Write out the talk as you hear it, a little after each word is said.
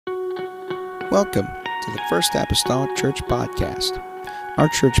Welcome to the First Apostolic Church Podcast. Our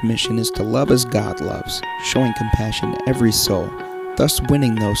church mission is to love as God loves, showing compassion to every soul, thus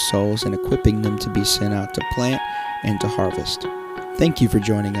winning those souls and equipping them to be sent out to plant and to harvest. Thank you for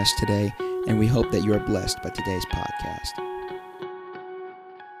joining us today, and we hope that you are blessed by today's podcast.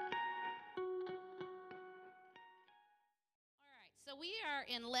 So we are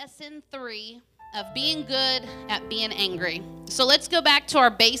in lesson 3 of being good at being angry. So let's go back to our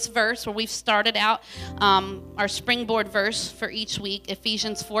base verse where we've started out, our springboard verse for each week,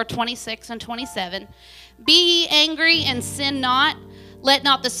 Ephesians 4:26 and 27. Be ye angry and sin not. Let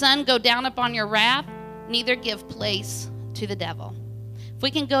not the sun go down upon your wrath, neither give place to the devil. If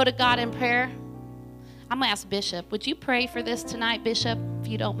we can go to God in prayer, I'm going to ask Bishop, would you pray for this tonight, Bishop, if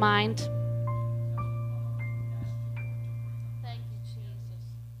you don't mind?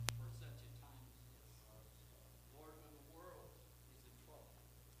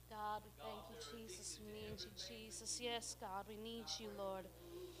 Yes, God, we need you, Lord.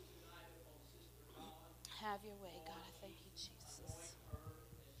 Have your way, God. I thank you, Jesus.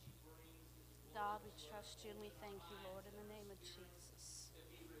 God, we trust you and we thank you, Lord, in the name of Jesus.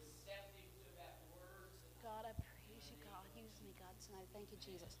 God, I praise you, God. Use me, God, tonight. Thank you,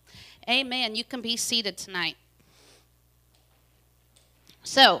 Jesus. Amen. You can be seated tonight.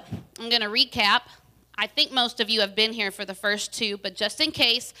 So, I'm going to recap. I think most of you have been here for the first 2, but just in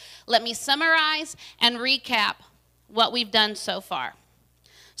case, let me summarize and recap what we've done so far.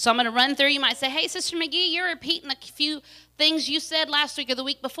 So I'm going to run through. You might say, hey, Sister McGee, you're repeating a few things you said last week or the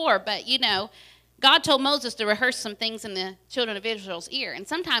week before. But, you know, God told Moses to rehearse some things in the children of Israel's ear. And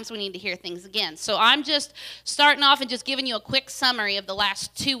sometimes we need to hear things again. So I'm just starting off and just giving you a quick summary of the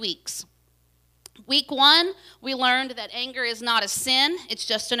last 2 weeks. Week 1, we learned that anger is not a sin. It's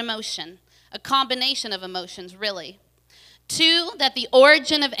just an emotion, a combination of emotions, really. 2, that the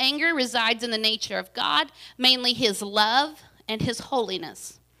origin of anger resides in the nature of God, mainly his love and his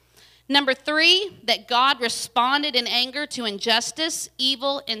holiness. Number 3, that God responded in anger to injustice,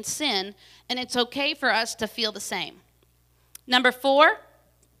 evil, and sin, and it's okay for us to feel the same. Number 4,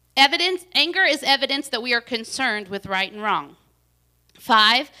 anger is evidence that we are concerned with right and wrong.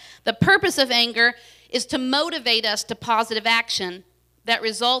 5, the purpose of anger is to motivate us to positive action that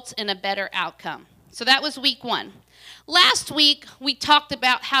results in a better outcome. So that was week 1. Last week, we talked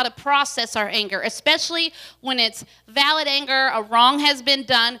about how to process our anger, especially when it's valid anger, a wrong has been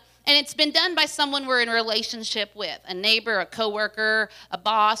done, and it's been done by someone we're in a relationship with, a neighbor, a coworker, a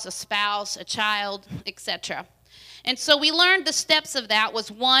boss, a spouse, a child, etc. And so we learned the steps of that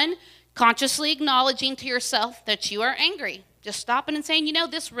was 1, consciously acknowledging to yourself that you are angry. Just stopping and saying, you know,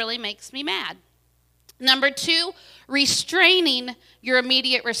 this really makes me mad. Number 2, restraining your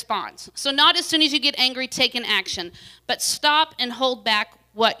immediate response. So not as soon as you get angry, take an action, but stop and hold back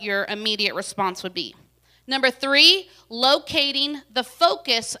what your immediate response would be. Number 3, locating the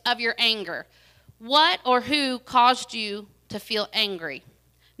focus of your anger. What or who caused you to feel angry?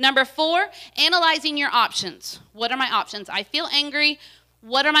 Number 4, analyzing your options. What are my options? I feel angry.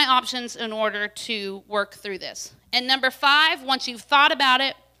 What are my options in order to work through this? And number 5, once you've thought about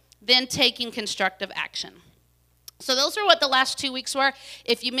it, then taking constructive action. So those are what the last 2 weeks were.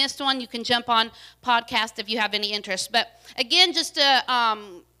 If you missed one, you can jump on podcast if you have any interest. But again, just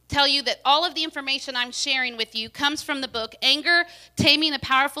to tell you that all of the information I'm sharing with you comes from the book Anger, Taming a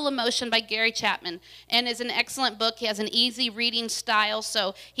Powerful Emotion by Gary Chapman, and is an excellent book. He has an easy reading style,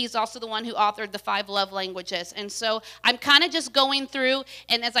 so he's also the one who authored the 5 love languages. And so I'm kind of just going through,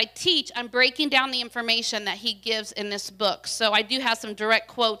 and as I teach, I'm breaking down the information that he gives in this book. So I do have some direct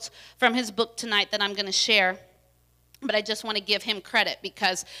quotes from his book tonight that I'm going to share, but I just want to give him credit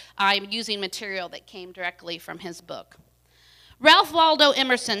because I'm using material that came directly from his book. Ralph Waldo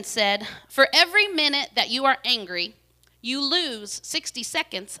Emerson said, for every minute that you are angry, you lose 60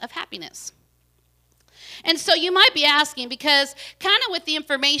 seconds of happiness. And so you might be asking, because kind of with the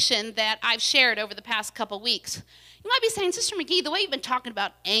information that I've shared over the past couple weeks, you might be saying, Sister McGee, the way you've been talking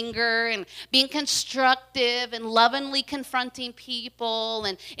about anger and being constructive and lovingly confronting people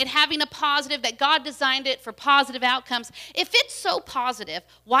and it having a positive, that God designed it for positive outcomes, if it's so positive,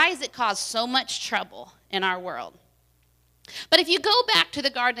 why has it caused so much trouble in our world? But if you go back to the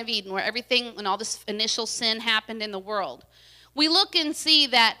Garden of Eden where everything and all this initial sin happened in the world, we look and see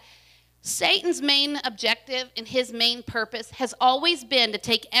that Satan's main objective and his main purpose has always been to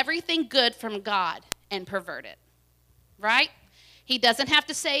take everything good from God and pervert it, right? He doesn't have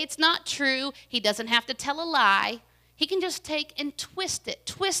to say it's not true. He doesn't have to tell a lie. He can just take and twist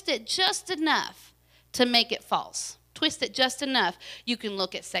it just enough to make it false. Twist it just enough. You can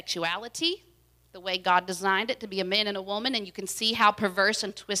look at sexuality. the way God designed it to be a man and a woman, and you can see how perverse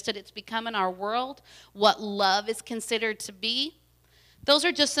and twisted it's become in our world, what love is considered to be. Those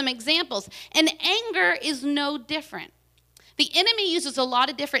are just some examples. And anger is no different. The enemy uses a lot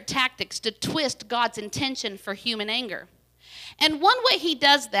of different tactics to twist God's intention for human anger. And one way he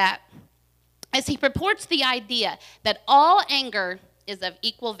does that is he purports the idea that all anger is of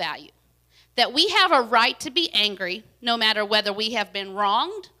equal value, that we have a right to be angry no matter whether we have been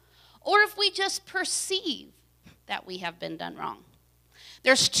wronged or if we just perceive that we have been done wrong.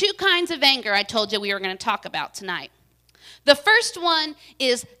 There's two kinds of anger I told you we were going to talk about tonight. The first one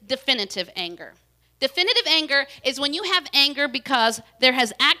is definitive anger. Definitive anger is when you have anger because there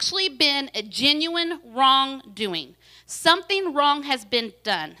has actually been a genuine wrongdoing. Something wrong has been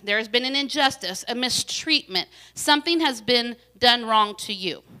done. There has been an injustice, a mistreatment. Something has been done wrong to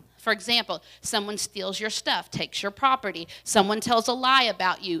you. For example, someone steals your stuff, takes your property. Someone tells a lie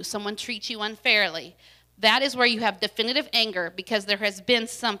about you. Someone treats you unfairly. That is where you have definitive anger because there has been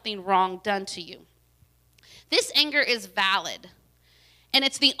something wrong done to you. This anger is valid, and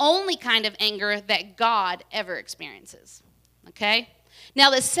it's the only kind of anger that God ever experiences, okay? Now,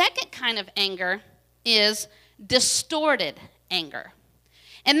 the second kind of anger is distorted anger,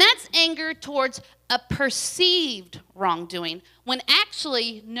 and that's anger towards a perceived wrongdoing when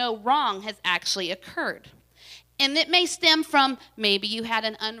actually no wrong has actually occurred. And it may stem from maybe you had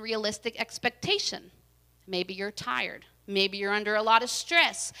an unrealistic expectation. Maybe you're tired. Maybe you're under a lot of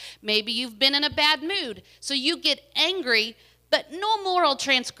stress. Maybe you've been in a bad mood. So you get angry, but no moral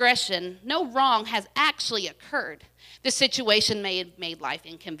transgression, no wrong has actually occurred. The situation may have made life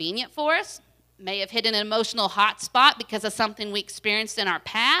inconvenient for us, may have hit an emotional hot spot because of something we experienced in our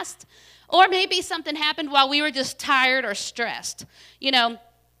past, or maybe something happened while we were just tired or stressed. You know,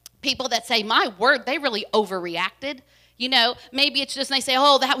 people that say, my word, they really overreacted. You know, maybe it's just, they say,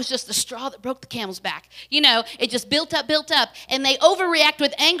 oh, that was just the straw that broke the camel's back. You know, it just built up, and they overreact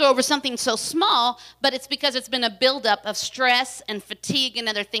with anger over something so small, but it's because it's been a buildup of stress and fatigue and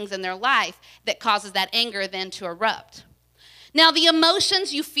other things in their life that causes that anger then to erupt. Now, the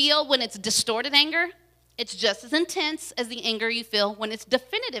emotions you feel when it's distorted anger, it's just as intense as the anger you feel when it's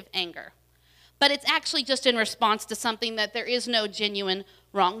definitive anger. But it's actually just in response to something that there is no genuine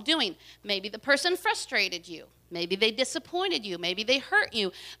wrongdoing. Maybe the person frustrated you. Maybe they disappointed you. Maybe they hurt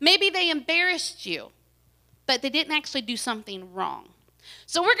you. Maybe they embarrassed you. But they didn't actually do something wrong.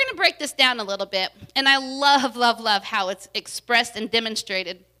 So we're going to break this down a little bit. And I love how it's expressed and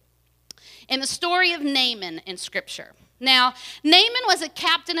demonstrated in the story of Naaman in Scripture. Now, Naaman was a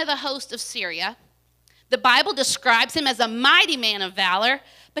captain of the host of Syria. The Bible describes him as a mighty man of valor,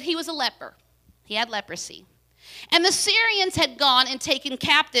 but he was a leper. He had leprosy. And the Syrians had gone and taken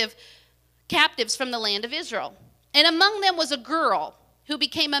captives from the land of Israel. And among them was a girl who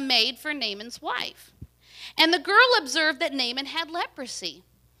became a maid for Naaman's wife. And the girl observed that Naaman had leprosy.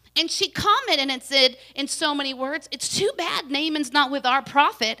 And she commented and said in so many words, it's too bad Naaman's not with our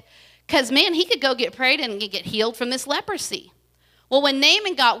prophet, because, man, he could go get prayed and get healed from this leprosy. Well, when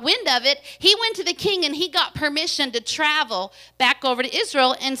Naaman got wind of it, he went to the king and he got permission to travel back over to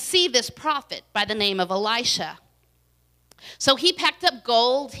Israel and see this prophet by the name of Elisha. So he packed up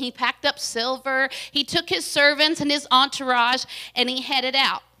gold, he packed up silver, he took his servants and his entourage, and he headed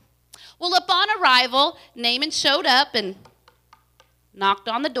out. Well, upon arrival, Naaman showed up and knocked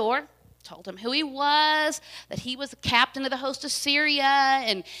on the door, told him who he was, that he was the captain of the host of Syria,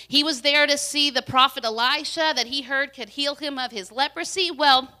 and he was there to see the prophet Elisha that he heard could heal him of his leprosy.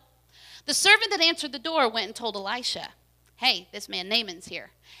 Well, the servant that answered the door went and told Elisha, hey, this man Naaman's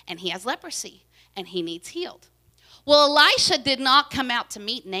here, and he has leprosy, and he needs healed. Well, Elisha did not come out to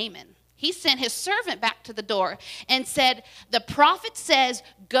meet Naaman. He sent his servant back to the door and said, the prophet says,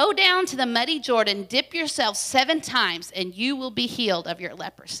 go down to the muddy Jordan, dip yourself 7 times, and you will be healed of your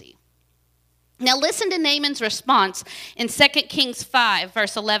leprosy. Now listen to Naaman's response in 2 Kings 5,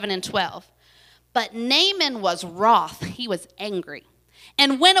 verse 11 and 12. But Naaman was wroth, he was angry,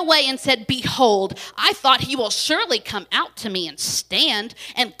 and went away and said, behold, I thought he will surely come out to me and stand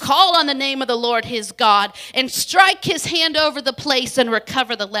and call on the name of the Lord his God and strike his hand over the place and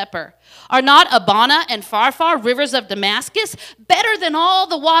recover the leper. Are not Abana and Pharpar, rivers of Damascus, better than all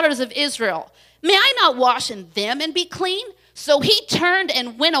the waters of Israel? May I not wash in them and be clean? So he turned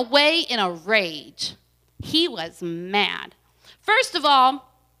and went away in a rage. He was mad. First of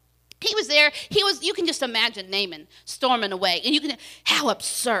all, He was there. You can just imagine Naaman storming away. And you can, how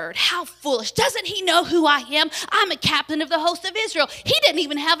absurd, how foolish. Doesn't he know who I am? I'm a captain of the host of Israel. He didn't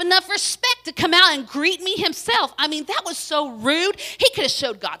even have enough respect to come out and greet me himself. I mean, that was so rude. He could have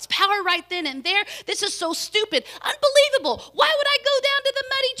showed God's power right then and there. This is so stupid. Unbelievable. Why would I go down to the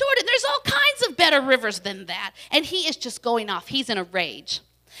muddy Jordan? There's all kinds of better rivers than that. And he is just going off. He's in a rage.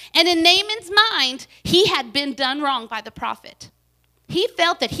 And in Naaman's mind, he had been done wrong by the prophet. He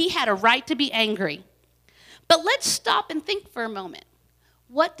felt that he had a right to be angry. But let's stop and think for a moment.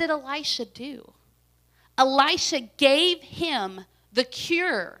 What did Elisha do? Elisha gave him the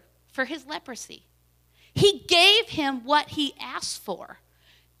cure for his leprosy. He gave him what he asked for.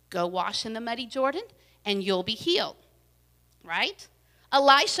 Go wash in the muddy Jordan and you'll be healed. Right?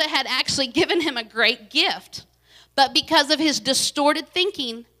 Elisha had actually given him a great gift. But because of his distorted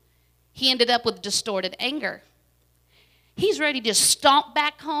thinking, he ended up with distorted anger. He's ready to stomp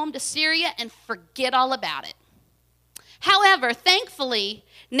back home to Syria and forget all about it. However, thankfully,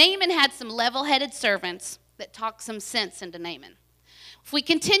 Naaman had some level-headed servants that talked some sense into Naaman. If we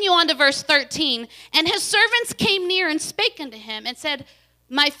continue on to verse 13, and his servants came near and spake unto him and said,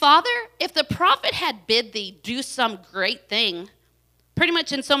 My father, if the prophet had bid thee do some great thing, pretty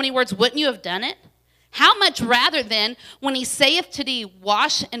much in so many words, wouldn't you have done it? How much rather then, when he saith to thee,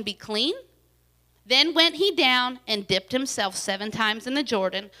 Wash and be clean? Then went he down and dipped himself 7 times in the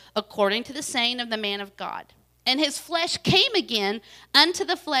Jordan, according to the saying of the man of God. And his flesh came again unto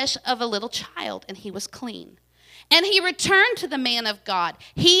the flesh of a little child, and he was clean. And he returned to the man of God,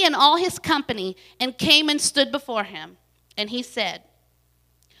 he and all his company, and came and stood before him. And he said,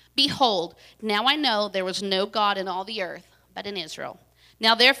 Behold, now I know there was no God in all the earth, but in Israel.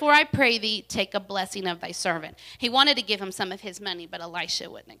 Now therefore I pray thee, take a blessing of thy servant. He wanted to give him some of his money, but Elisha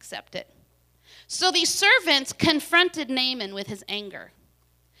wouldn't accept it. So these servants confronted Naaman with his anger.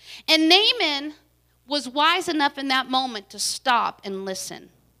 And Naaman was wise enough in that moment to stop and listen.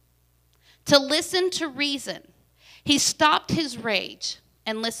 To listen to reason. He stopped his rage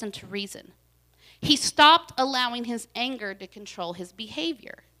and listened to reason. He stopped allowing his anger to control his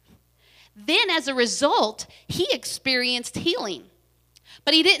behavior. Then as a result, he experienced healing.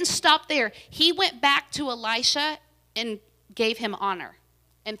 But he didn't stop there. He went back to Elisha and gave him honor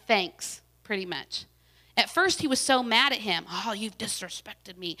and thanks. Pretty much. At first, he was so mad at him. Oh, you've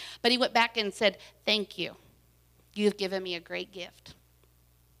disrespected me. But he went back and said, thank you. You've given me a great gift.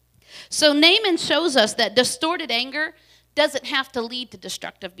 So Naaman shows us that distorted anger doesn't have to lead to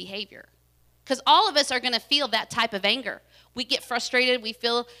destructive behavior. Because all of us are going to feel that type of anger. We get frustrated. We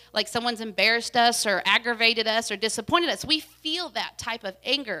feel like someone's embarrassed us or aggravated us or disappointed us. We feel that type of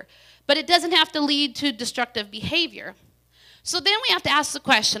anger. But it doesn't have to lead to destructive behavior. So then we have to ask the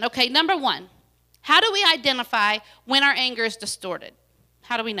question, okay, number one, how do we identify when our anger is distorted?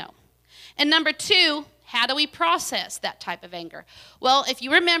 How do we know? And number two, how do we process that type of anger? Well, if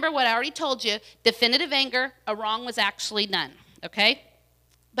you remember what I already told you, definitive anger, a wrong was actually done, okay?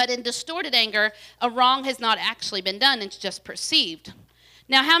 But in distorted anger, a wrong has not actually been done, it's just perceived.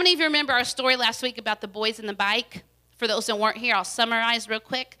 Now, how many of you remember our story last week about the boys and the bike? For those that weren't here, I'll summarize real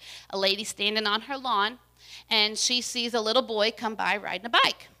quick. A lady standing on her lawn, and she sees a little boy come by riding a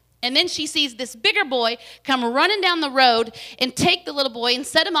bike. And then she sees this bigger boy come running down the road and take the little boy and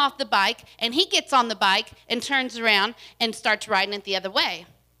set him off the bike, and he gets on the bike and turns around and starts riding it the other way.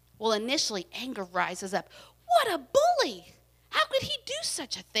 Well, initially, anger rises up. What a bully! How could he do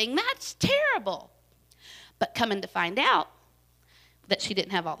such a thing? That's terrible. But coming to find out that she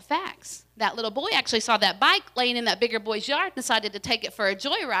didn't have all the facts. That little boy actually saw that bike laying in that bigger boy's yard and decided to take it for a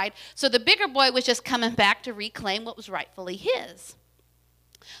joyride. So the bigger boy was just coming back to reclaim what was rightfully his.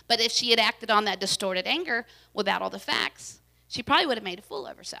 But if she had acted on that distorted anger without all the facts, she probably would have made a fool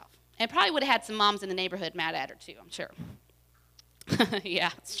of herself. And probably would have had some moms in the neighborhood mad at her too, I'm sure.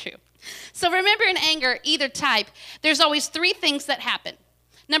 Yeah, it's true. So remember, in anger, either type, there's always 3 things that happen.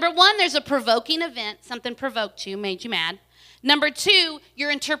 Number 1, there's a provoking event. Something provoked you, made you mad. Number 2,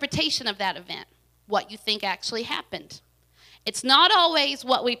 your interpretation of that event, what you think actually happened. It's not always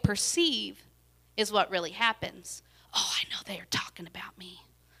what we perceive is what really happens. Oh, I know they are talking about me.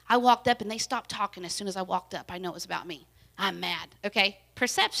 I walked up and they stopped talking as soon as I walked up. I know it was about me. I'm mad. Okay?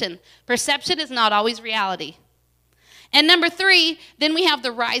 Perception. Perception is not always reality. And number 3, then we have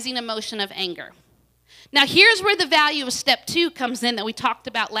the rising emotion of anger. Now, here's where the value of step 2 comes in that we talked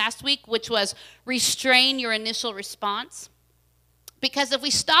about last week, which was restrain your initial response. Because if we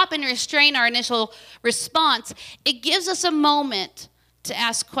stop and restrain our initial response, it gives us a moment to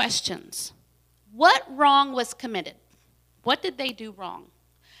ask questions. What wrong was committed? What did they do wrong?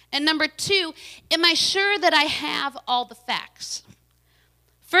 And number 2, am I sure that I have all the facts?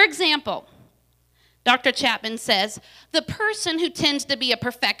 For example, Dr. Chapman says, the person who tends to be a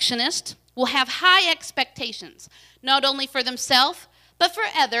perfectionist will have high expectations, not only for themselves, but for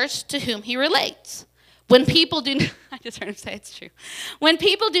others to whom he relates. When people do not, I just heard him say it's true. When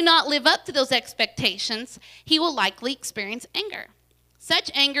people do not live up to those expectations, he will likely experience anger. Such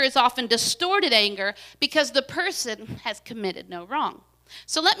anger is often distorted anger because the person has committed no wrong.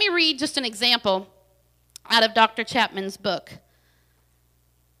 So let me read just an example out of Dr. Chapman's book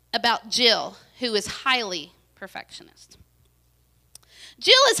about Jill, who is highly perfectionist.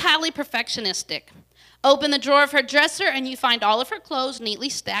 Jill is highly perfectionistic. Open the drawer of her dresser and you find all of her clothes neatly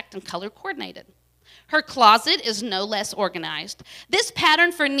stacked and color coordinated. Her closet is no less organized. This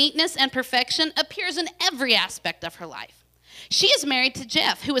pattern for neatness and perfection appears in every aspect of her life. She is married to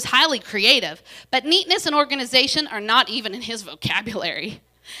Jeff, who is highly creative, but neatness and organization are not even in his vocabulary.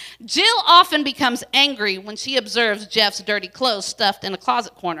 Jill often becomes angry when she observes Jeff's dirty clothes stuffed in a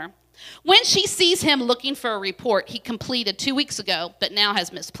closet corner. When she sees him looking for a report he completed 2 weeks ago, but now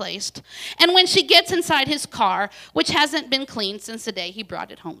has misplaced. And when she gets inside his car, which hasn't been cleaned since the day he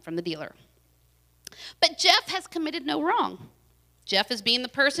brought it home from the dealer. But Jeff has committed no wrong. Jeff is being the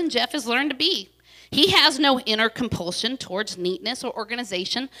person Jeff has learned to be. He has no inner compulsion towards neatness or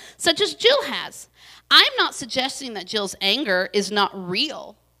organization, such as Jill has. I'm not suggesting that Jill's anger is not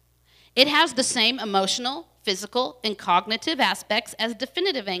real. It has the same emotional, physical, and cognitive aspects as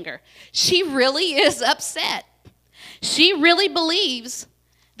definitive anger. She really is upset. She really believes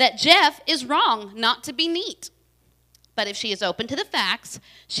that Jeff is wrong not to be neat. But if she is open to the facts,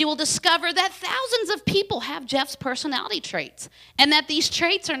 she will discover that thousands of people have Jeff's personality traits, and that these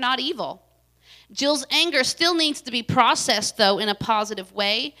traits are not evil. Jill's anger still needs to be processed, though, in a positive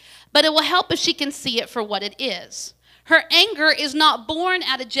way, but it will help if she can see it for what it is. Her anger is not born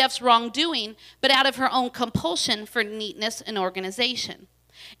out of Jeff's wrongdoing, but out of her own compulsion for neatness and organization.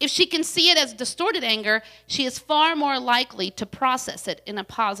 If she can see it as distorted anger, she is far more likely to process it in a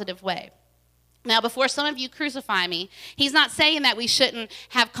positive way. Now, before some of you crucify me, he's not saying that we shouldn't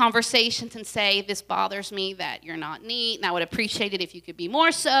have conversations and say, this bothers me that you're not neat, and I would appreciate it if you could be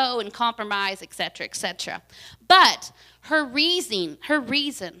more so, and compromise, etc., etc. But her reason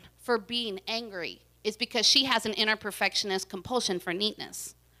for being angry is because she has an inner perfectionist compulsion for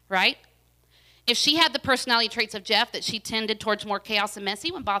neatness, right? If she had the personality traits of Jeff, that she tended towards more chaos and messy,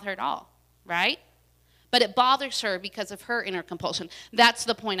 it wouldn't bother her at all, right? But it bothers her because of her inner compulsion. That's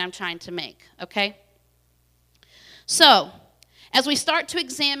the point I'm trying to make, okay? So, as we start to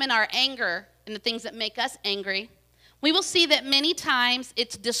examine our anger and the things that make us angry, we will see that many times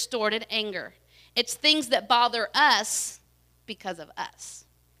it's distorted anger. It's things that bother us because of us,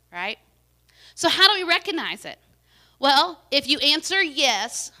 right? So how do we recognize it? Well, if you answer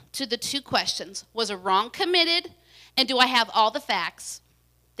yes to the two questions, was a wrong committed, and do I have all the facts?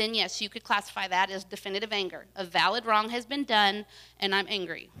 Then yes, you could classify that as definitive anger. A valid wrong has been done, and I'm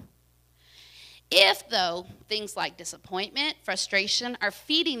angry. If, though, things like disappointment, frustration are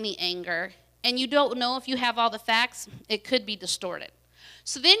feeding the anger, and you don't know if you have all the facts, it could be distorted.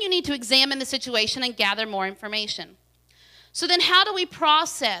 So then you need to examine the situation and gather more information. So then how do we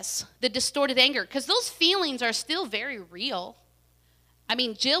process the distorted anger? Because those feelings are still very real. I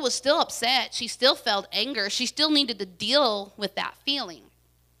mean, Jill was still upset. She still felt anger. She still needed to deal with that feeling.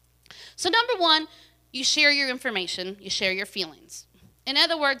 So number one, you share your information. You share your feelings. In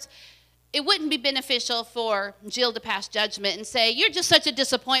other words, it wouldn't be beneficial for Jill to pass judgment and say, you're just such a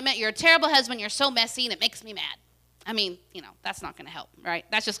disappointment. You're a terrible husband. You're so messy, and it makes me mad. I mean, that's not going to help, right?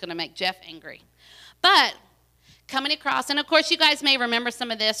 That's just going to make Jeff angry. But coming across, and of course you guys may remember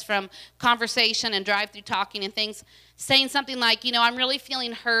some of this from conversation and drive-through talking and things, saying something like, I'm really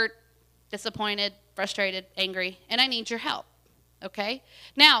feeling hurt, disappointed, frustrated, angry, and I need your help, okay?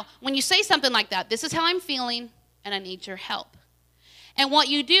 Now, when you say something like that, this is how I'm feeling, and I need your help. And what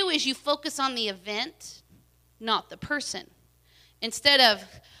you do is you focus on the event, not the person. Instead of,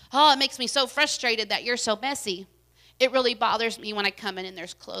 it makes me so frustrated that you're so messy, it really bothers me when I come in and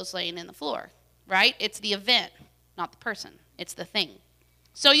there's clothes laying in the floor, right? It's the event, not the person. It's the thing.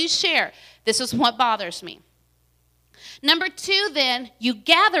 So you share, this is what bothers me. Number two, then, you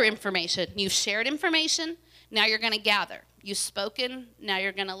gather information. You've shared information, now you're going to gather. You've spoken, now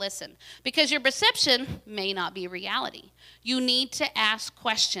you're going to listen. Because your perception may not be reality. You need to ask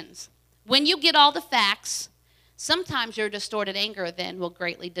questions. When you get all the facts, sometimes your distorted anger then will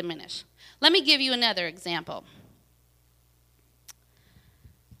greatly diminish. Let me give you another example.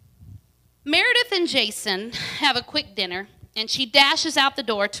 Meredith and Jason have a quick dinner, and she dashes out the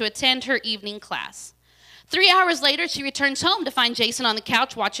door to attend her evening class. 3 hours later, she returns home to find Jason on the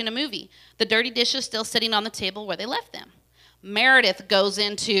couch watching a movie, the dirty dishes still sitting on the table where they left them. Meredith goes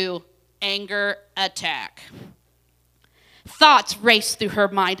into anger attack. Thoughts race through her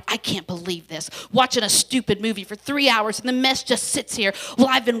mind. I can't believe this. Watching a stupid movie for 3 hours and the mess just sits here while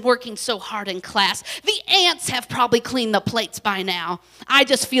I've been working so hard in class. The ants have probably cleaned the plates by now. I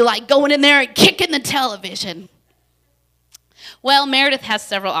just feel like going in there and kicking the television. Well, Meredith has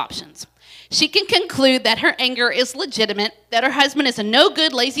several options. She can conclude that her anger is legitimate, that her husband is a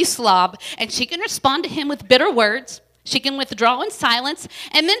no-good, lazy slob, and she can respond to him with bitter words. She can withdraw in silence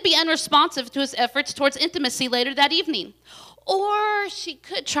and then be unresponsive to his efforts towards intimacy later that evening. Or she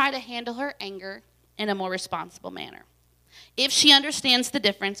could try to handle her anger in a more responsible manner. If she understands the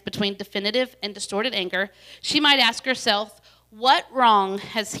difference between definitive and distorted anger, she might ask herself, what wrong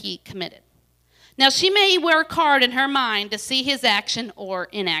has he committed? Now, she may work hard in her mind to see his action or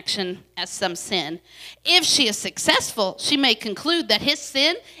inaction as some sin. If she is successful, she may conclude that his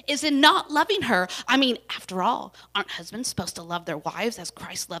sin is in not loving her. I mean, after all, aren't husbands supposed to love their wives as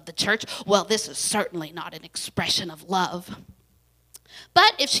Christ loved the church? Well, this is certainly not an expression of love.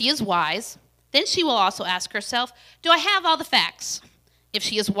 But if she is wise, then she will also ask herself, do I have all the facts? If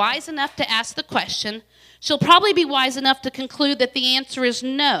she is wise enough to ask the question, she'll probably be wise enough to conclude that the answer is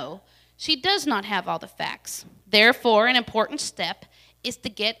no. She does not have all the facts. Therefore, an important step is to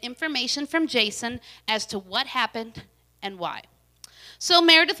get information from Jason as to what happened and why. So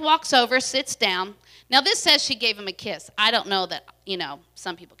Meredith walks over, sits down. Now, this says she gave him a kiss. I don't know that,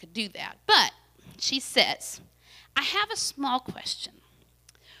 some people could do that. But she says, I have a small question.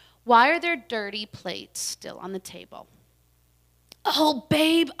 Why are there dirty plates still on the table? Oh,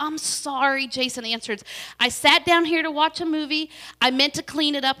 babe, I'm sorry, Jason answered. I sat down here to watch a movie. I meant to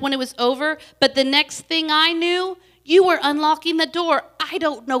clean it up when it was over, but the next thing I knew, you were unlocking the door. I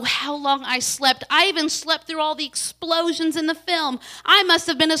don't know how long I slept. I even slept through all the explosions in the film. I must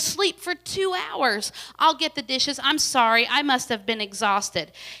have been asleep for 2 hours. I'll get the dishes. I'm sorry. I must have been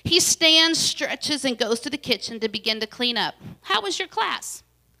exhausted. He stands, stretches, and goes to the kitchen to begin to clean up. How was your class?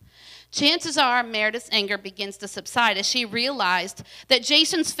 Chances are Meredith's anger begins to subside as she realized that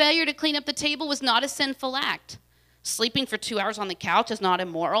Jason's failure to clean up the table was not a sinful act. Sleeping for 2 hours on the couch is not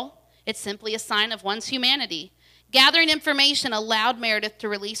immoral. It's simply a sign of one's humanity. Gathering information allowed Meredith to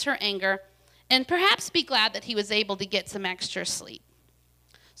release her anger and perhaps be glad that he was able to get some extra sleep.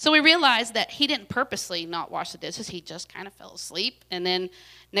 So we realized that he didn't purposely not wash the dishes. He just kind of fell asleep, and then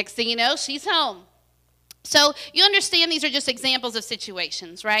next thing you know, she's home. So you understand these are just examples of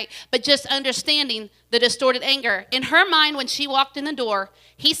situations, right? But just understanding the distorted anger. In her mind, when she walked in the door,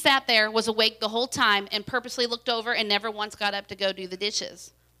 he sat there, was awake the whole time, and purposely looked over and never once got up to go do the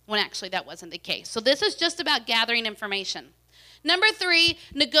dishes, when actually that wasn't the case. So this is just about gathering information. Number 3,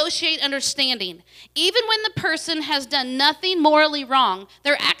 negotiate understanding. Even when the person has done nothing morally wrong,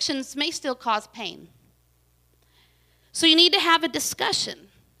 their actions may still cause pain. So you need to have a discussion.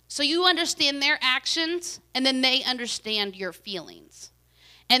 So you understand their actions, and then they understand your feelings.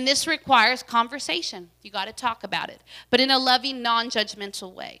 And this requires conversation. You got to talk about it, but in a loving,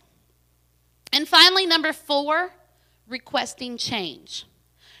 non-judgmental way. And finally, number 4, requesting change.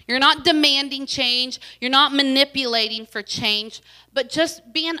 You're not demanding change. You're not manipulating for change, but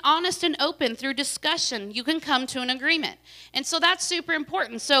just being honest and open through discussion. You can come to an agreement. And so that's super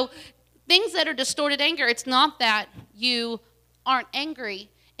important. So things that are distorted anger, it's not that you aren't angry.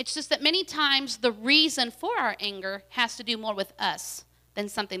 It's just that many times the reason for our anger has to do more with us than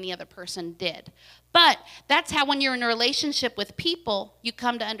something the other person did. But that's how when you're in a relationship with people, you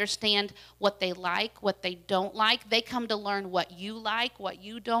come to understand what they like, what they don't like. They come to learn what you like, what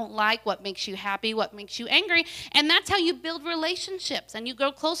you don't like, what makes you happy, what makes you angry. And that's how you build relationships and you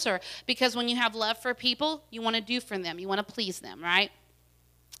grow closer. Because when you have love for people, you want to do for them. You want to please them, right?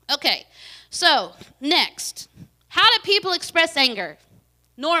 Okay, so next, how do people express anger?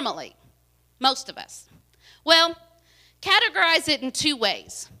 Normally, most of us. Well, categorize it in 2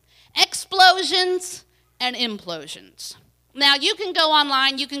 ways. Explosions and implosions. Now, you can go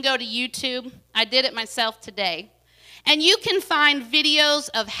online, you can go to YouTube. I did it myself today. And you can find videos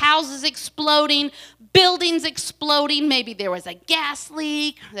of houses exploding, buildings exploding. Maybe there was a gas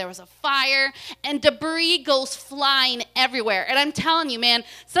leak, there was a fire, and debris goes flying everywhere. And I'm telling you, man,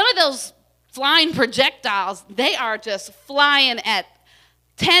 some of those flying projectiles, they are just flying at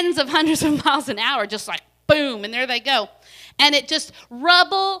tens of hundreds of miles an hour, just like boom, and there they go. And it just,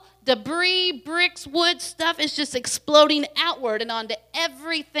 rubble, debris, bricks, wood, stuff is just exploding outward and onto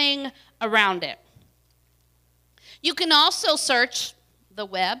everything around it. You can also search the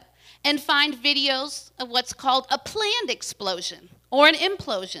web and find videos of what's called a planned explosion or an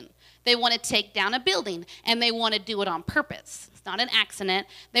implosion. They want to take down a building, and they want to do it on purpose. It's not an accident.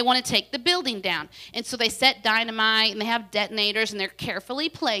 They want to take the building down. And so they set dynamite, and they have detonators, and they're carefully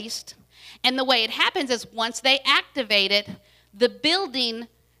placed. And the way it happens is once they activate it, the building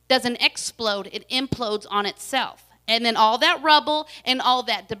doesn't explode. It implodes on itself. And then all that rubble and all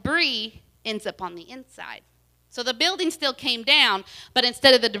that debris ends up on the inside. So the building still came down, but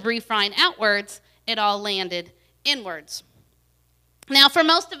instead of the debris flying outwards, it all landed inwards. Now, for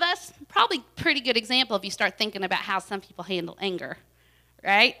most of us, probably a pretty good example if you start thinking about how some people handle anger,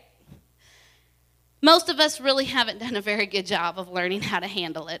 right? Most of us really haven't done a very good job of learning how to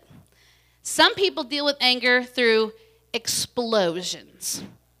handle it. Some people deal with anger through explosions.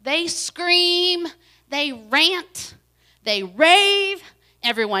 They scream, they rant, they rave,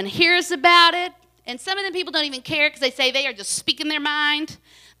 everyone hears about it, and some of them people don't even care because they say they are just speaking their mind.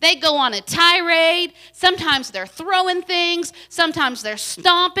 They go on a tirade. Sometimes they're throwing things. Sometimes they're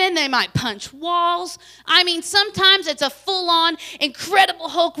stomping. They might punch walls. I mean, sometimes it's a full-on Incredible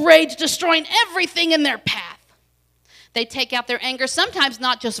Hulk rage destroying everything in their path. They take out their anger, sometimes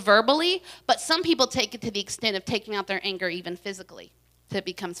not just verbally, but some people take it to the extent of taking out their anger even physically. So it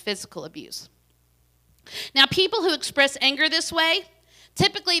becomes physical abuse. Now, people who express anger this way,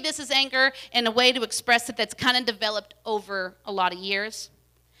 typically this is anger in a way to express it that's kind of developed over a lot of years.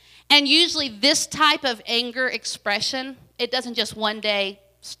 And usually this type of anger expression, it doesn't just one day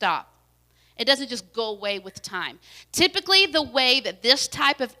stop. It doesn't just go away with time. Typically, the way that this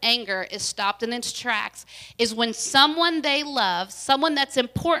type of anger is stopped in its tracks is when someone they love, someone that's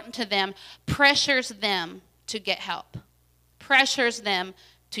important to them, pressures them to get help, pressures them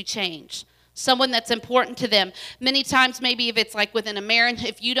to change. Someone that's important to them. Many times, maybe if it's like within a marriage,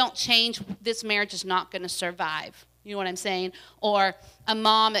 if you don't change, this marriage is not going to survive. You know what I'm saying? Or a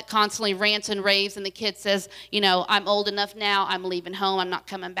mom that constantly rants and raves and the kid says, you know, I'm old enough now, I'm leaving home, I'm not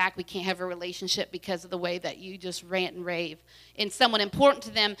coming back, we can't have a relationship because of the way that you just rant and rave. And someone important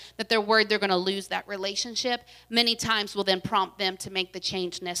to them that they're worried they're going to lose that relationship, many times will then prompt them to make the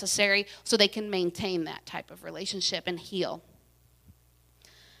change necessary so they can maintain that type of relationship and heal.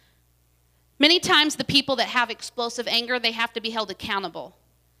 Many times the people that have explosive anger, they have to be held accountable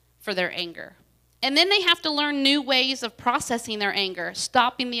for their anger. And then they have to learn new ways of processing their anger,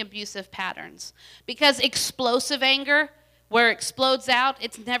 stopping the abusive patterns. Because explosive anger, where it explodes out,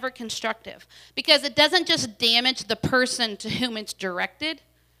 it's never constructive. Because it doesn't just damage the person to whom it's directed,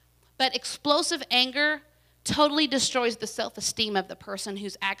 but explosive anger totally destroys the self-esteem of the person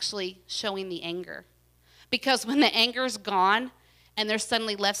who's actually showing the anger. Because when the anger is gone and they're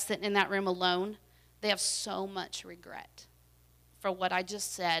suddenly left sitting in that room alone, they have so much regret for what I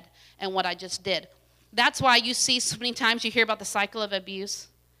just said and what I just did. That's why you see so many times you hear about the cycle of abuse.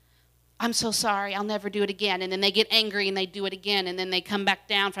 I'm so sorry, I'll never do it again. And then they get angry and they do it again. And then they come back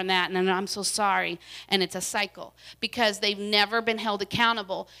down from that and then I'm so sorry. And it's a cycle because they've never been held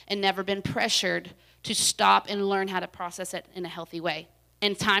accountable and never been pressured to stop and learn how to process it in a healthy way.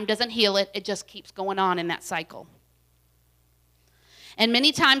 And time doesn't heal it, it just keeps going on in that cycle. And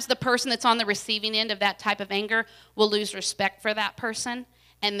many times the person that's on the receiving end of that type of anger will lose respect for that person,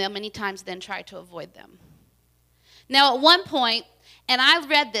 and they'll many times then try to avoid them. Now, at one point, and I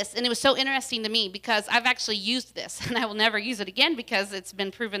read this, and it was so interesting to me because I've actually used this, and I will never use it again because it's been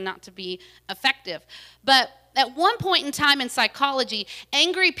proven not to be effective. But at one point in time in psychology,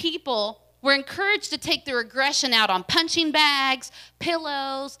 angry people were encouraged to take their aggression out on punching bags,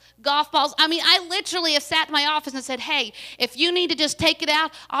 pillows, golf balls. I mean, I literally have sat in my office and said, hey, if you need to just take it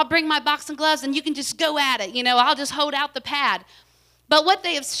out, I'll bring my boxing gloves and you can just go at it. You know, I'll just hold out the pad. But what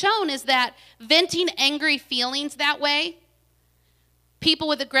they have shown is that venting angry feelings that way, people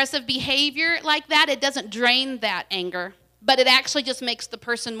with aggressive behavior like that, it doesn't drain that anger, but it actually just makes the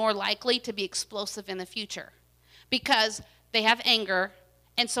person more likely to be explosive in the future because they have anger.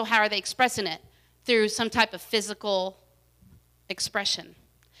 And so how are they expressing it? Through some type of physical expression.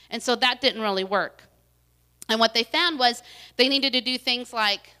 And so that didn't really work. And what they found was they needed to do things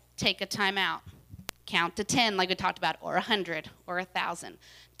like take a time out, count to 10 like we talked about, or 100 or 1,000.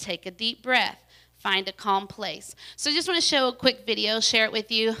 Take a deep breath, find a calm place. So I just want to show a quick video, share it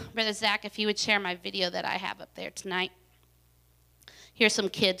with you. Brother Zach, if you would share my video that I have up there tonight. Here's some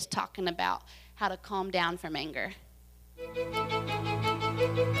kids talking about how to calm down from anger.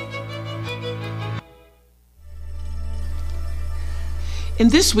 In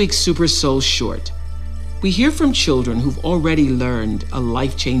this week's Super Soul Short, we hear from children who've already learned a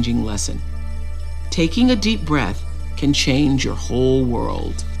life-changing lesson. Taking a deep breath can change your whole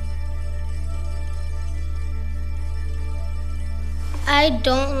world. I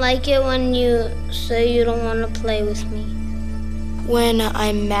don't like it when you say you don't want to play with me. When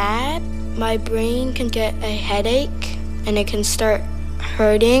I'm mad, my brain can get a headache and it can start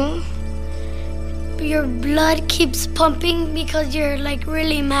hurting. Your blood keeps pumping because you're like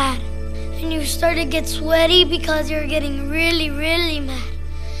really mad. And you start to get sweaty because you're getting really, really mad.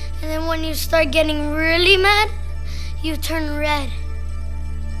 And then when you start getting really mad, you turn red.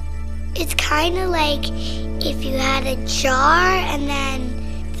 It's kind of like if you had a jar and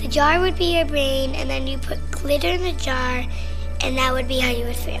then the jar would be your brain and then you put glitter in the jar and that would be how you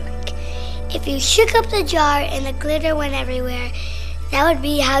would feel like. If you shook up the jar and the glitter went everywhere, that would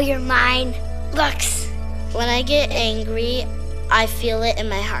be how your mind looks. When I get angry, I feel it in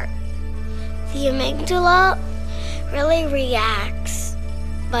my heart. The amygdala really reacts,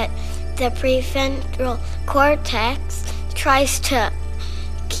 but the prefrontal cortex tries to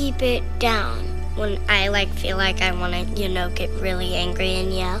keep it down. When I feel like I want to, get really angry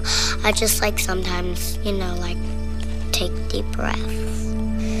and yell, I just sometimes, take deep breaths.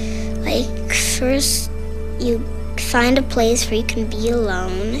 First you find a place where you can be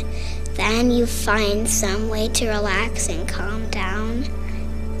alone, then you find some way to relax and calm down.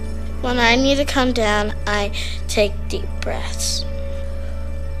 When I need to calm down, I take deep breaths.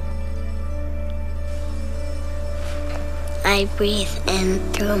 I breathe in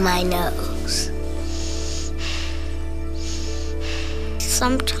through my nose.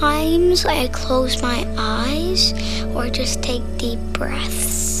 Sometimes I close my eyes or just take deep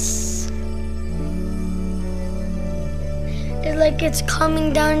breaths. It's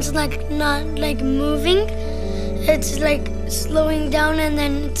calming down, it's not moving. It's slowing down and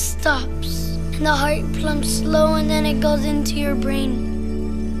then it stops. And the heart pumps slow and then it goes into your brain.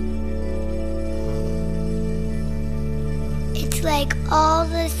 It's like all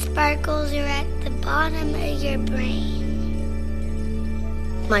the sparkles are at the bottom of your brain.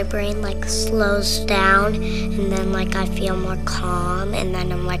 My brain slows down and then I feel more calm and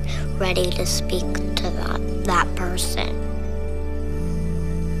then I'm ready to speak to that person.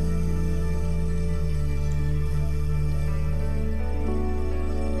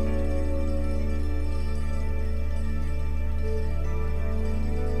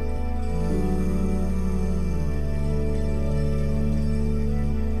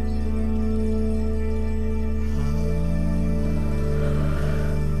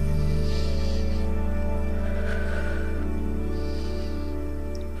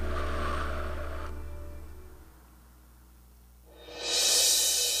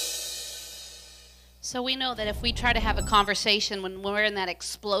 So we know that if we try to have a conversation when we're in that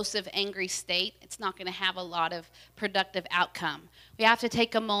explosive, angry state, it's not going to have a lot of productive outcome. We have to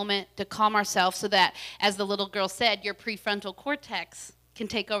take a moment to calm ourselves so that, as the little girl said, your prefrontal cortex can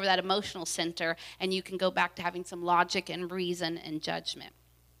take over that emotional center and you can go back to having some logic and reason and judgment.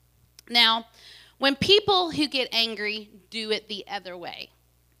 Now, when people who get angry do it the other way,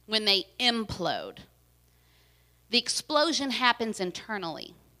 when they implode, the explosion happens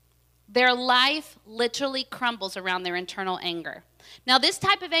internally. Their life literally crumbles around their internal anger. Now, this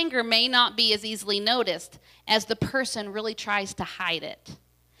type of anger may not be as easily noticed as the person really tries to hide it.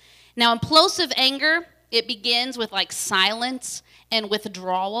 Now, implosive anger, it begins with silence and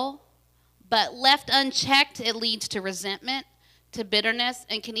withdrawal, but left unchecked, it leads to resentment, to bitterness,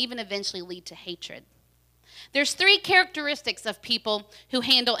 and can even eventually lead to hatred. There's 3 characteristics of people who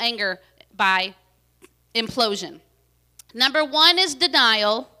handle anger by implosion. Number 1 is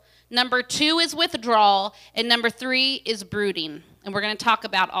denial. Number 2 is withdrawal, and number 3 is brooding. And we're going to talk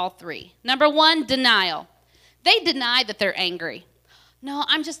about all 3. Number 1, denial. They deny that they're angry. No,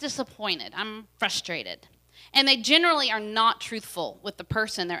 I'm just disappointed. I'm frustrated. And they generally are not truthful with the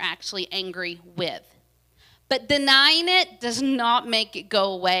person they're actually angry with. But denying it does not make it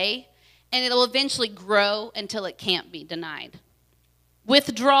go away, and it'll eventually grow until it can't be denied.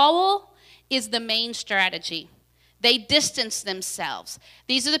 Withdrawal is the main strategy. They distance themselves.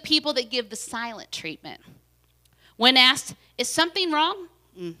 These are the people that give the silent treatment. When asked, is something wrong?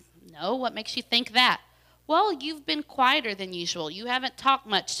 No, what makes you think that? Well, you've been quieter than usual. You haven't talked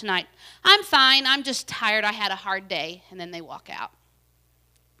much tonight. I'm fine. I'm just tired. I had a hard day. And then they walk out.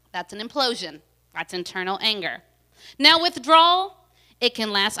 That's an implosion. That's internal anger. Now, withdrawal, it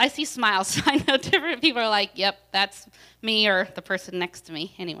can last. I see smiles. I know different people are like, yep, that's me or the person next to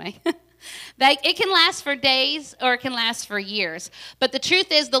me. Anyway. It can last for days or it can last for years. But the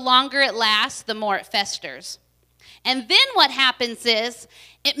truth is, the longer it lasts, the more it festers. And then what happens is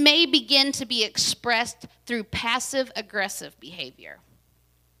it may begin to be expressed through passive-aggressive behavior.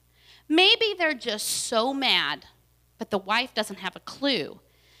 Maybe they're just so mad, but the wife doesn't have a clue.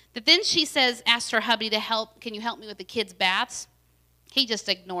 That then she asks her hubby to help, can you help me with the kids' baths? He just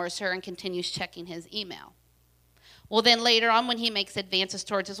ignores her and continues checking his email. Well, then later on when he makes advances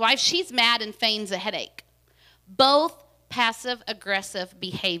towards his wife, she's mad and feigns a headache. Both passive-aggressive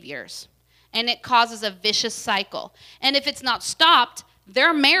behaviors. And it causes a vicious cycle. And if it's not stopped,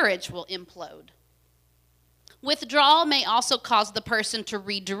 their marriage will implode. Withdrawal may also cause the person to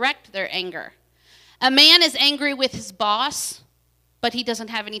redirect their anger. A man is angry with his boss, but he doesn't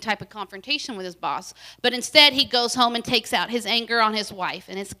have any type of confrontation with his boss. But instead, he goes home and takes out his anger on his wife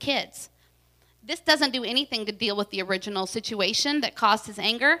and his kids. This doesn't do anything to deal with the original situation that caused his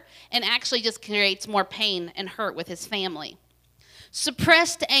anger, and actually just creates more pain and hurt with his family.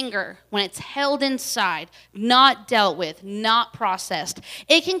 Suppressed anger, when it's held inside, not dealt with, not processed,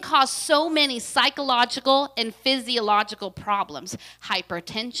 it can cause so many psychological and physiological problems.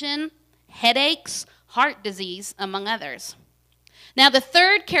 Hypertension, headaches, heart disease, among others. Now, the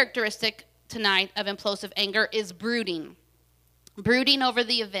third characteristic tonight of implosive anger is brooding. Brooding over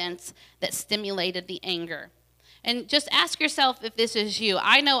the events that stimulated the anger. And just ask yourself if this is you.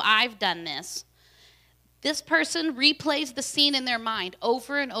 I know I've done this. This person replays the scene in their mind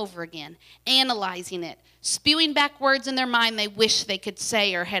over and over again, analyzing it, spewing back words in their mind they wish they could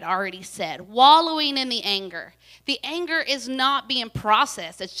say or had already said, wallowing in the anger. The anger is not being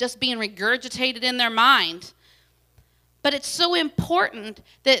processed. It's just being regurgitated in their mind. But it's so important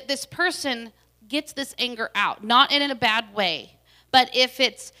that this person gets this anger out, not in a bad way, but if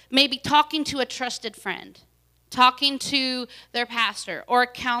it's maybe talking to a trusted friend, talking to their pastor or a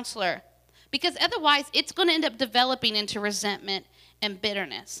counselor, because otherwise it's going to end up developing into resentment and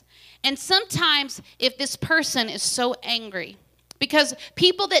bitterness. And sometimes if this person is so angry, because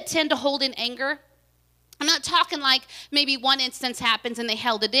people that tend to hold in anger, I'm not talking like maybe one instance happens and they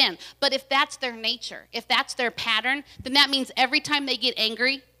held it in, but if that's their nature, if that's their pattern, then that means every time they get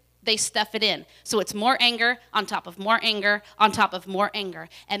angry, they stuff it in. So it's more anger on top of more anger on top of more anger.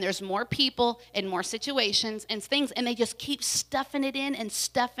 And there's more people and more situations and things, and they just keep stuffing it in and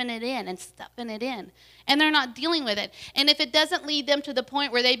stuffing it in and stuffing it in. And they're not dealing with it. And if it doesn't lead them to the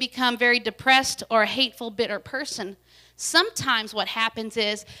point where they become very depressed or a hateful, bitter person, sometimes what happens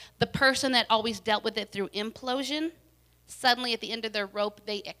is the person that always dealt with it through implosion, suddenly at the end of their rope,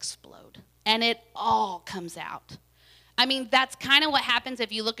 they explode. And it all comes out. I mean, that's kind of what happens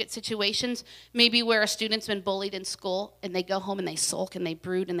if you look at situations maybe where a student's been bullied in school and they go home and they sulk and they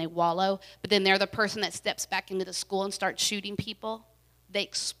brood and they wallow, but then they're the person that steps back into the school and starts shooting people. They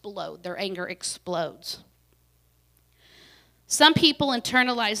explode. Their anger explodes. Some people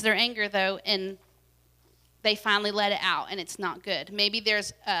internalize their anger, though, and they finally let it out, and it's not good. Maybe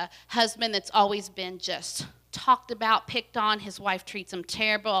there's a husband that's always been just talked about, picked on. His wife treats him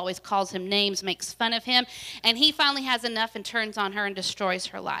terrible, always calls him names, makes fun of him, and he finally has enough and turns on her and destroys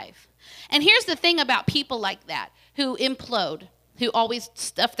her life. And here's the thing about people like that who implode, who always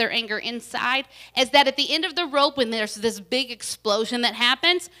stuff their anger inside, is that at the end of the rope, when there's this big explosion that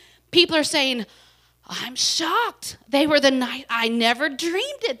happens, people are saying, I'm shocked. They were the night, I never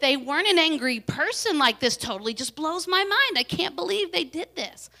dreamed it. They weren't an angry person like this. Totally just blows my mind. I can't believe they did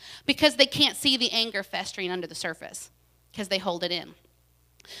this. Because they can't see the anger festering under the surface because they hold it in.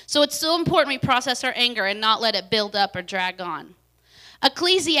 So it's so important we process our anger and not let it build up or drag on.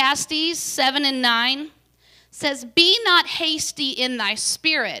 Ecclesiastes 7:9 says, be not hasty in thy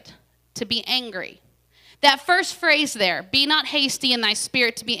spirit to be angry. That first phrase there, be not hasty in thy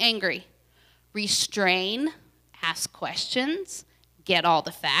spirit to be angry. Restrain, ask questions, get all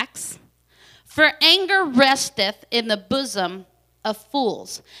the facts. For anger resteth in the bosom of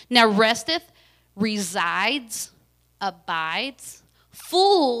fools. Now resteth, resides, abides.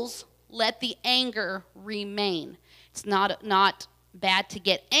 Fools let the anger remain. It's not bad to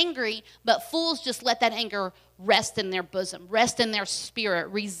get angry, but fools just let that anger rest in their bosom, rest in their spirit,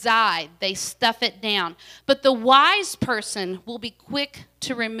 reside. They stuff it down. But the wise person will be quick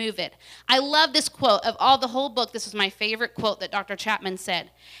to remove it. I love this quote. Of all the whole book, this is my favorite quote that Dr. Chapman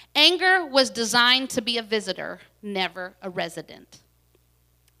said. Anger was designed to be a visitor, never a resident.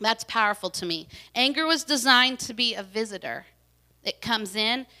 That's powerful to me. Anger was designed to be a visitor. It comes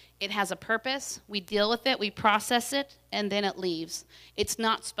in, it has a purpose, we deal with it, we process it, and then it leaves. It's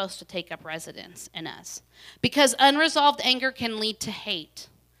not supposed to take up residence in us. Because unresolved anger can lead to hate.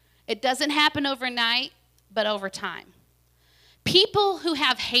 It doesn't happen overnight, but over time. People who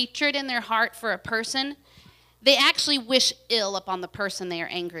have hatred in their heart for a person, they actually wish ill upon the person they are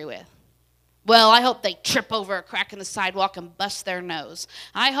angry with. Well, I hope they trip over a crack in the sidewalk and bust their nose.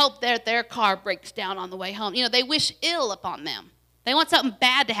 I hope that their car breaks down on the way home. You know, they wish ill upon them. They want something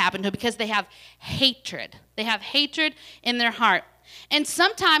bad to happen to them because they have hatred. They have hatred in their heart. And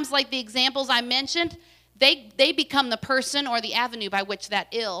sometimes, like the examples I mentioned, they become the person or the avenue by which that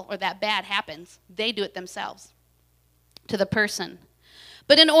ill or that bad happens. They do it themselves. to the person.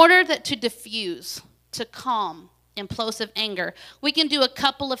 But in order to diffuse, to calm implosive anger, we can do a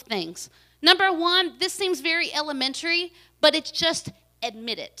couple of things. Number one, this seems very elementary, but it's just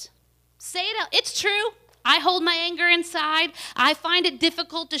admit it. Say it out. It's true. I hold my anger inside. I find it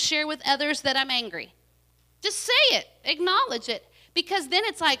difficult to share with others that I'm angry. Just say it. Acknowledge it. Because then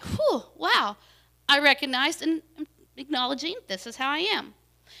it's like, whew, wow, I recognized and I'm acknowledging this is how I am.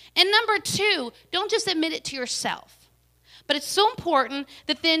 And number two, don't just admit it to yourself. But it's so important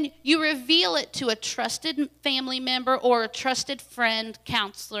that then you reveal it to a trusted family member or a trusted friend,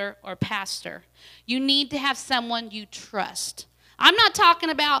 counselor, or pastor. You need to have someone you trust. I'm not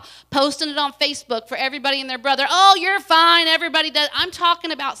talking about posting it on Facebook for everybody and their brother. Oh, you're fine, everybody does. I'm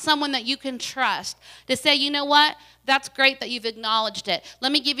talking about someone that you can trust to say, you know what? That's great that you've acknowledged it.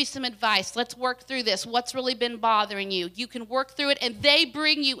 Let me give you some advice. Let's work through this. What's really been bothering you? You can work through it, and they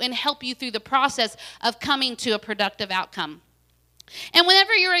bring you and help you through the process of coming to a productive outcome. And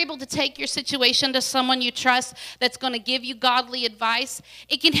whenever you're able to take your situation to someone you trust that's going to give you godly advice,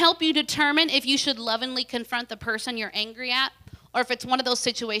 it can help you determine if you should lovingly confront the person you're angry at, or if it's one of those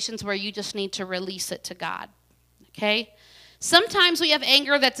situations where you just need to release it to God. Okay? Sometimes we have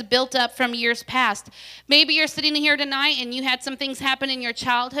anger that's built up from years past. Maybe you're sitting here tonight and you had some things happen in your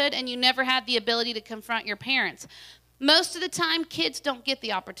childhood and you never had the ability to confront your parents. Most of the time, kids don't get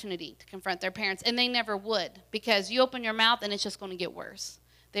the opportunity to confront their parents, and they never would, because you open your mouth and it's just going to get worse.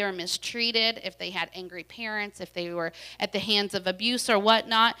 They were mistreated, if they had angry parents, if they were at the hands of abuse or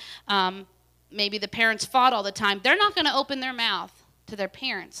whatnot. Maybe the parents fought all the time. They're not going to open their mouth to their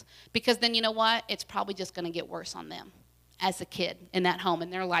parents, because then you know what? It's probably just going to get worse on them as a kid in that home,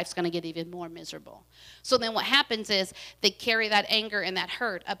 and their life's going to get even more miserable. So then what happens is they carry that anger and that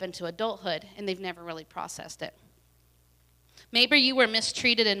hurt up into adulthood, and they've never really processed it. Maybe you were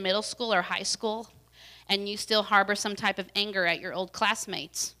mistreated in middle school or high school, and you still harbor some type of anger at your old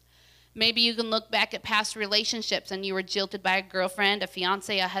classmates. Maybe you can look back at past relationships, and you were jilted by a girlfriend, a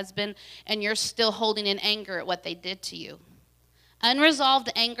fiance, a husband, and you're still holding in anger at what they did to you.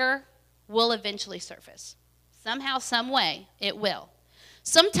 Unresolved anger will eventually surface. Somehow, some way, it will.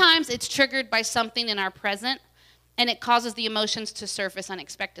 Sometimes it's triggered by something in our present, and it causes the emotions to surface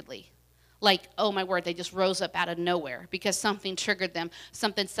unexpectedly. Like, oh my word, they just rose up out of nowhere because something triggered them,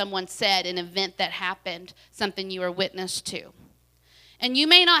 something someone said, an event that happened, something you were witness to. And you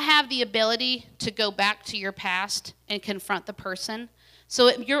may not have the ability to go back to your past and confront the person, so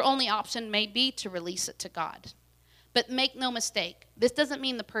your only option may be to release it to God. But make no mistake, this doesn't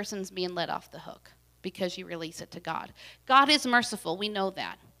mean the person's being let off the hook because you release it to God. God is merciful, we know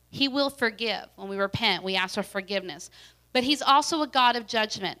that. He will forgive. When we repent, we ask for forgiveness. But he's also a God of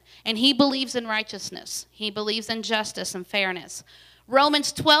judgment, and he believes in righteousness. He believes in justice and fairness.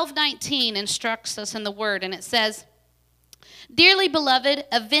 Romans 12:19 instructs us in the word, and it says, "Dearly beloved,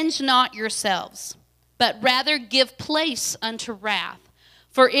 avenge not yourselves, but rather give place unto wrath.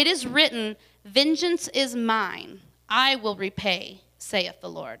 For it is written, vengeance is mine, I will repay, saith the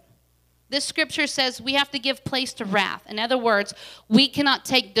Lord." This scripture says we have to give place to wrath. In other words, we cannot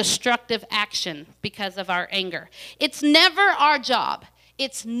take destructive action because of our anger. It's never our job.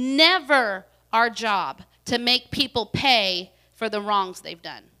 It's never our job to make people pay for the wrongs they've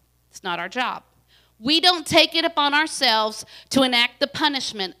done. It's not our job. We don't take it upon ourselves to enact the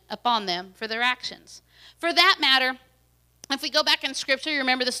punishment upon them for their actions. For that matter, if we go back in scripture, you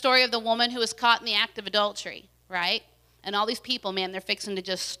remember the story of the woman who was caught in the act of adultery, right? And all these people, man, they're fixing to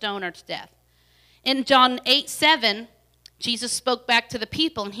just stone her to death. In John 8:7, Jesus spoke back to the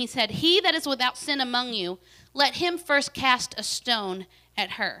people, and he said, "He that is without sin among you, let him first cast a stone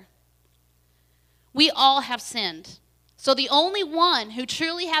at her." We all have sinned. So the only one who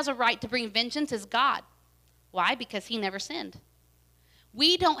truly has a right to bring vengeance is God. Why? Because he never sinned.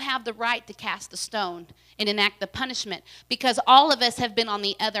 We don't have the right to cast the stone and enact the punishment, because all of us have been on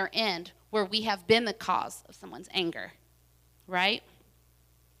the other end where we have been the cause of someone's anger. Right?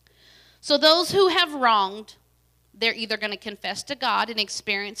 So those who have wronged, they're either going to confess to God and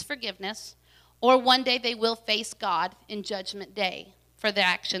experience forgiveness, or one day they will face God in judgment day for their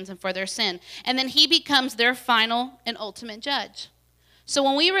actions and for their sin. And then he becomes their final and ultimate judge. So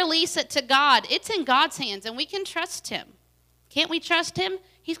when we release it to God, it's in God's hands, and we can trust him. Can't we trust him?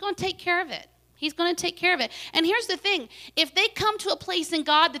 He's going to take care of it. He's going to take care of it. And here's the thing. If they come to a place in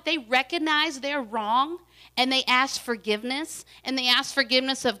God that they recognize they're wrong, and they ask forgiveness, and they ask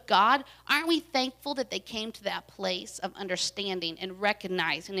forgiveness of God, aren't we thankful that they came to that place of understanding and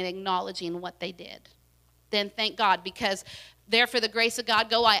recognizing and acknowledging what they did? Then thank God, because there for the grace of God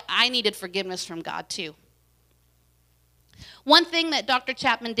go I needed forgiveness from God too. One thing that Dr.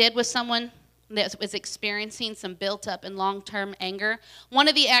 Chapman did with someone that was experiencing some built up and long-term anger, one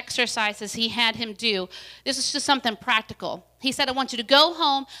of the exercises he had him do, this is just something practical. He said, I want you to go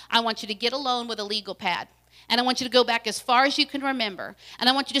home. I want you to get alone with a legal pad. And I want you to go back as far as you can remember. And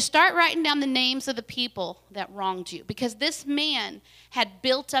I want you to start writing down the names of the people that wronged you. Because this man had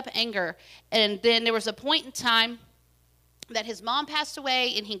built up anger. And then there was a point in time that his mom passed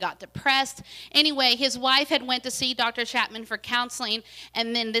away and he got depressed. Anyway, his wife had went to see Dr. Chapman for counseling,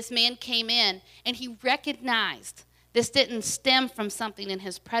 and then this man came in and he recognized this didn't stem from something in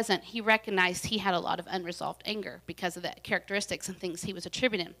his present. He recognized he had a lot of unresolved anger because of the characteristics and things he was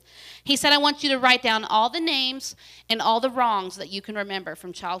attributing. He said, I want you to write down all the names and all the wrongs that you can remember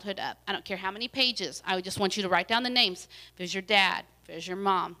from childhood up. I don't care how many pages. I just want you to write down the names. If it was your dad, if it was your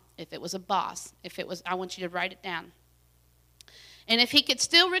mom, if it was a boss, I want you to write it down. And if he could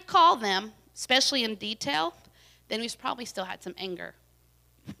still recall them, especially in detail, then he's probably still had some anger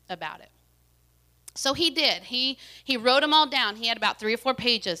about it. So he did. He wrote them all down. He had about 3 or 4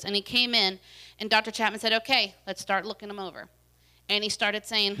 pages, and he came in, and Dr. Chapman said, okay, let's start looking them over. And he started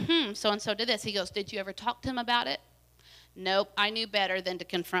saying, so-and-so did this. He goes, did you ever talk to him about it? Nope, I knew better than to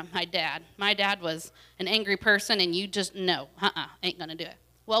confront my dad. My dad was an angry person, and you just, no, ain't going to do it.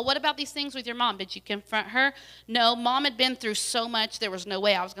 Well, what about these things with your mom? Did you confront her? No, Mom had been through so much, there was no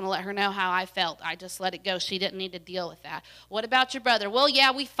way I was going to let her know how I felt. I just let it go. She didn't need to deal with that. What about your brother? Well,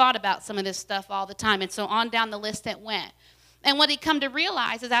 yeah, we fought about some of this stuff all the time, and so on down the list it went. And what he'd come to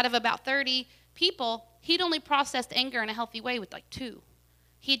realize is out of about 30 people, he'd only processed anger in a healthy way with like 2.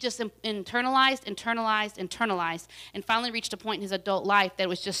 He just internalized, and finally reached a point in his adult life that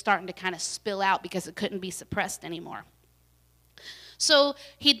was just starting to kind of spill out because it couldn't be suppressed anymore. So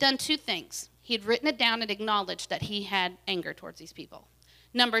he'd done 2 things. He'd written it down and acknowledged that he had anger towards these people.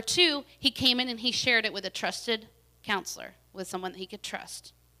 Number 2, he came in and he shared it with a trusted counselor, with someone that he could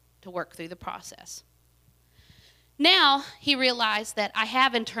trust to work through the process. Now he realized that I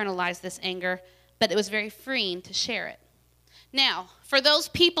have internalized this anger, but it was very freeing to share it. Now, for those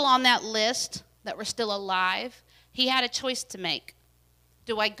people on that list that were still alive, he had a choice to make.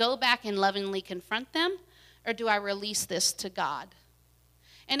 Do I go back and lovingly confront them, or do I release this to God?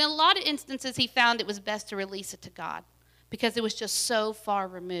 And in a lot of instances, he found it was best to release it to God because it was just so far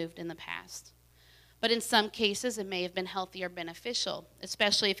removed in the past. But in some cases, it may have been healthy or beneficial,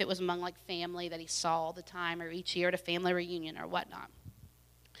 especially if it was among like family that he saw all the time or each year at a family reunion or whatnot.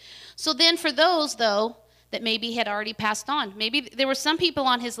 So then for those, though, that maybe had already passed on, maybe there were some people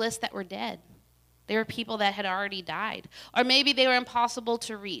on his list that were dead. There were people that had already died. Or maybe they were impossible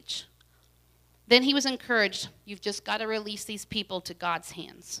to reach. Then he was encouraged, you've just got to release these people to God's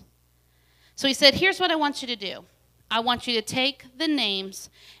hands. So he said, here's what I want you to do. I want you to take the names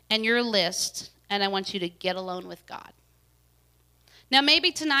and your list, and I want you to get alone with God. Now,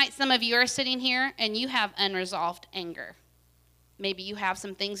 maybe tonight some of you are sitting here and you have unresolved anger. Maybe you have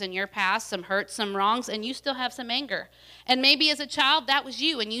some things in your past, some hurts, some wrongs, and you still have some anger. And maybe as a child, that was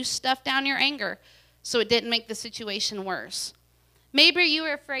you, and you stuffed down your anger so it didn't make the situation worse. Maybe you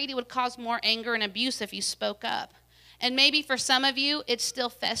were afraid it would cause more anger and abuse if you spoke up. And maybe for some of you, it's still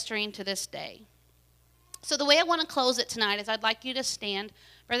festering to this day. So the way I want to close it tonight is I'd like you to stand.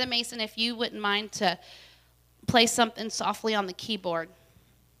 Brother Mason, if you wouldn't mind to play something softly on the keyboard.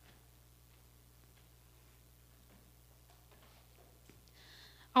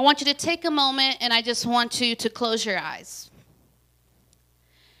 I want you to take a moment, and I just want you to close your eyes.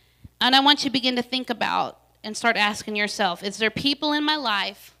 And I want you to begin to think about and start asking yourself, is there people in my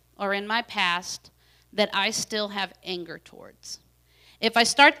life or in my past that I still have anger towards? If I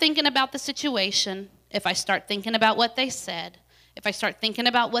start thinking about the situation, if I start thinking about what they said, if I start thinking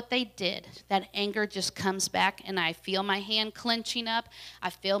about what they did, that anger just comes back and I feel my hand clenching up.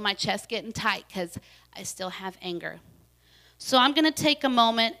 I feel my chest getting tight because I still have anger. So I'm going to take a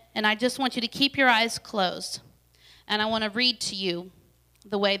moment, and I just want you to keep your eyes closed. And I want to read to you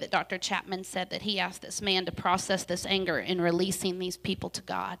the way that Dr. Chapman said that he asked this man to process this anger in releasing these people to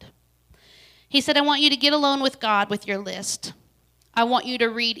God. He said, I want you to get alone with God with your list. I want you to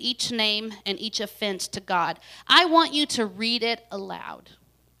read each name and each offense to God. I want you to read it aloud.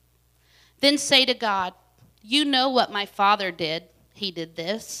 Then say to God, you know what my father did. He did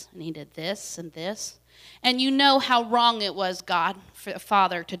this, and he did this, and this. And you know how wrong it was, God, for a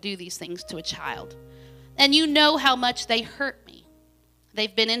father to do these things to a child. And you know how much they hurt me.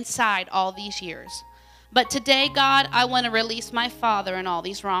 They've been inside all these years. But today, God, I want to release my father and all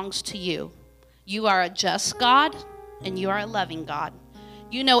these wrongs to you. You are a just God, and you are a loving God.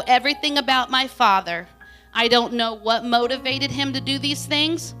 You know everything about my father. I don't know what motivated him to do these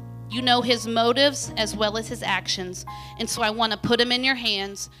things. You know his motives as well as his actions. And so I want to put him in your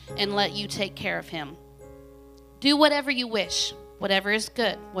hands and let you take care of him. Do whatever you wish, whatever is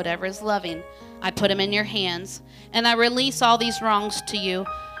good, whatever is loving. I put him in your hands, and I release all these wrongs to you,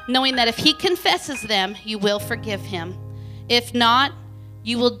 knowing that if he confesses them, you will forgive him. If not,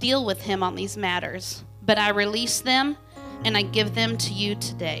 you will deal with him on these matters. But I release them, and I give them to you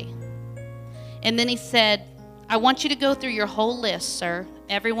today. And then he said, I want you to go through your whole list, sir,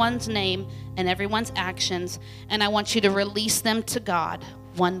 everyone's name and everyone's actions, and I want you to release them to God,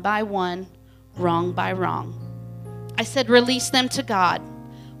 one by one, wrong by wrong. I said, release them to God.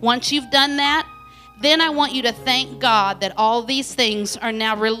 Once you've done that, then I want you to thank God that all these things are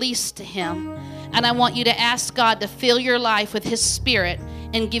now released to him. And I want you to ask God to fill your life with his spirit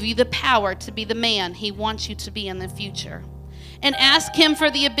and give you the power to be the man he wants you to be in the future. And ask him for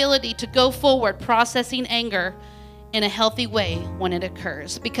the ability to go forward processing anger in a healthy way when it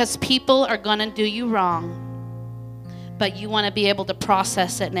occurs. Because people are going to do you wrong, but you want to be able to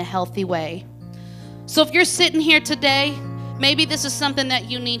process it in a healthy way. So if you're sitting here today, maybe this is something that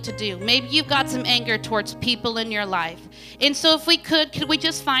you need to do. Maybe you've got some anger towards people in your life. And so if we could we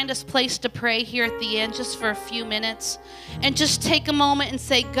just find a place to pray here at the end just for a few minutes and just take a moment and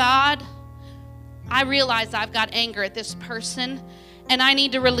say, God, I realize I've got anger at this person and I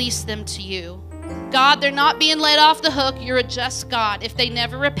need to release them to you. God, they're not being let off the hook. You're a just God. If they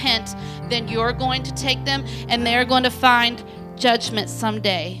never repent, then you're going to take them and they're going to find judgment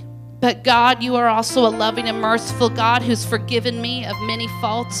someday. But God, you are also a loving and merciful God who's forgiven me of many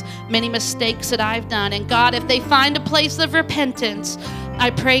faults, many mistakes that I've done. And God, if they find a place of repentance, I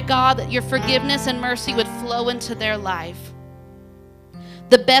pray, God, that your forgiveness and mercy would flow into their life.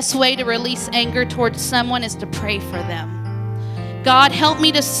 The best way to release anger towards someone is to pray for them. God, help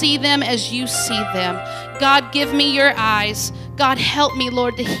me to see them as you see them. God, give me your eyes. God, help me,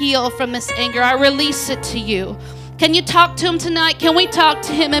 Lord, to heal from this anger. I release it to you. Can you talk to him tonight? Can we talk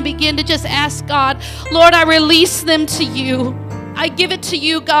to him and begin to just ask God, Lord, I release them to you. I give it to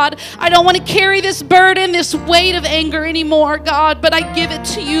you, God. I don't want to carry this burden, this weight of anger anymore, God, but I give it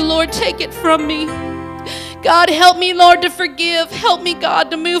to you, Lord. Take it from me. God, help me, Lord, to forgive. Help me, God,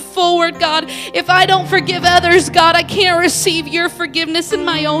 to move forward, God. If I don't forgive others, God, I can't receive your forgiveness in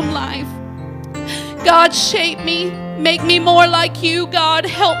my own life. God, shape me. Make me more like you, God.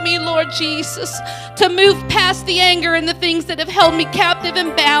 Help me, Lord Jesus, to move past the anger and the things that have held me captive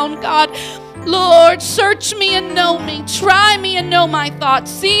and bound, God. Lord, search me and know me. Try me and know my thoughts.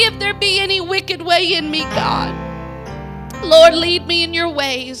 See if there be any wicked way in me, God. Lord, lead me in your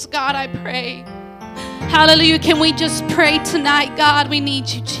ways, God, I pray. Hallelujah. Can we just pray tonight? God, we need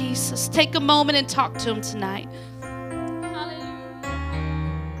you, Jesus. Take a moment and talk to him tonight.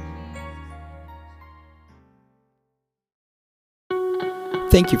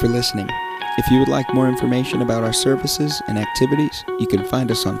 Thank you for listening. If you would like more information about our services and activities, you can find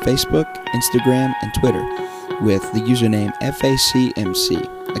us on Facebook, Instagram, and Twitter with the username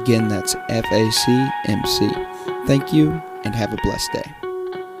FACMC. Again, that's FACMC. Thank you, and have a blessed day.